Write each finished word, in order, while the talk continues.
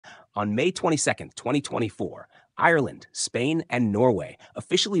On May 22, 2024, Ireland, Spain, and Norway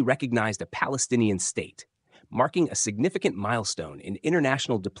officially recognized a Palestinian state, marking a significant milestone in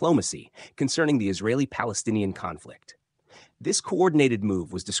international diplomacy concerning the Israeli-Palestinian conflict. This coordinated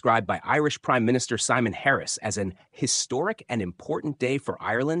move was described by Irish Prime Minister Simon Harris as an historic and important day for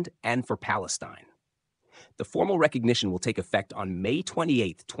Ireland and for Palestine. The formal recognition will take effect on May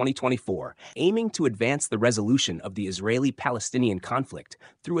 28, 2024, aiming to advance the resolution of the Israeli-Palestinian conflict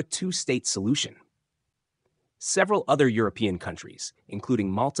through a two-state solution. Several other European countries,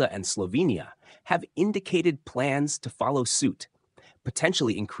 including Malta and Slovenia, have indicated plans to follow suit,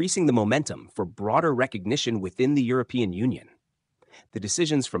 potentially increasing the momentum for broader recognition within the European Union. The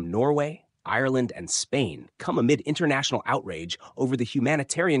decisions from Norway, Ireland, and Spain come amid international outrage over the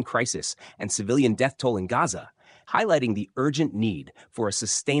humanitarian crisis and civilian death toll in Gaza, highlighting the urgent need for a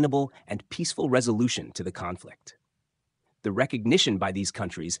sustainable and peaceful resolution to the conflict. The recognition by these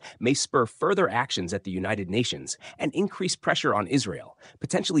countries may spur further actions at the United Nations and increase pressure on Israel,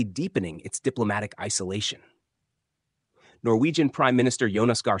 potentially deepening its diplomatic isolation. Norwegian Prime Minister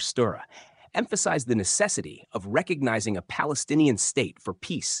Jonas Gahr Støre emphasized the necessity of recognizing a Palestinian state for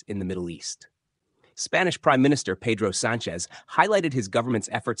peace in the Middle East. Spanish Prime Minister Pedro Sanchez highlighted his government's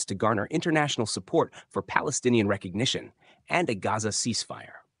efforts to garner international support for Palestinian recognition and a Gaza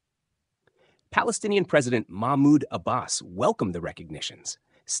ceasefire. Palestinian President Mahmoud Abbas welcomed the recognitions,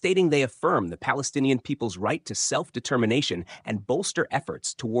 stating they affirm the Palestinian people's right to self-determination and bolster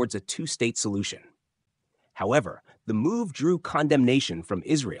efforts towards a two-state solution. However, the move drew condemnation from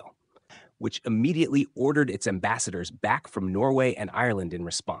Israel, which immediately ordered its ambassadors back from Norway and Ireland in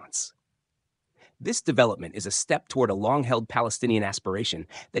response. This development is a step toward a long-held Palestinian aspiration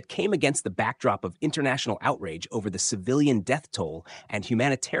that came against the backdrop of international outrage over the civilian death toll and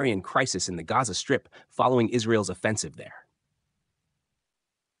humanitarian crisis in the Gaza Strip following Israel's offensive there.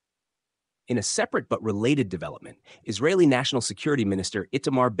 In a separate but related development, Israeli National Security Minister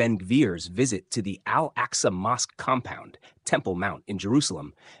Itamar Ben-Gvir's visit to the Al-Aqsa Mosque compound, Temple Mount in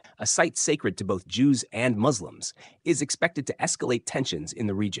Jerusalem, a site sacred to both Jews and Muslims, is expected to escalate tensions in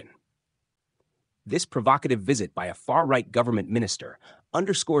the region. This provocative visit by a far-right government minister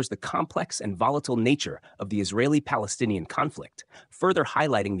underscores the complex and volatile nature of the Israeli-Palestinian conflict, further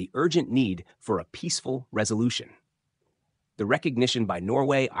highlighting the urgent need for a peaceful resolution. The recognition by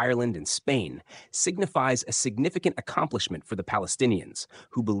Norway, Ireland, and Spain signifies a significant accomplishment for the Palestinians,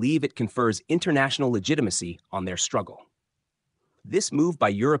 who believe it confers international legitimacy on their struggle. This move by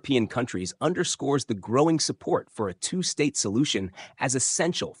European countries underscores the growing support for a two-state solution as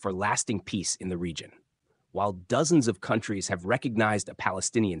essential for lasting peace in the region. While dozens of countries have recognized a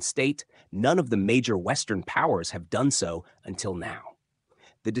Palestinian state, none of the major Western powers have done so until now.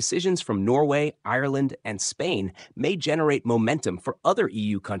 The decisions from Norway, Ireland, and Spain may generate momentum for other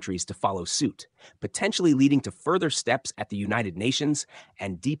EU countries to follow suit, potentially leading to further steps at the United Nations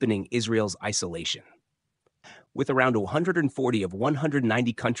and deepening Israel's isolation. With around 140 of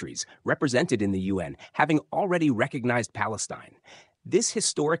 190 countries represented in the UN having already recognized Palestine, this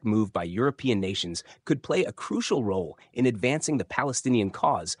historic move by European nations could play a crucial role in advancing the Palestinian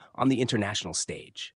cause on the international stage.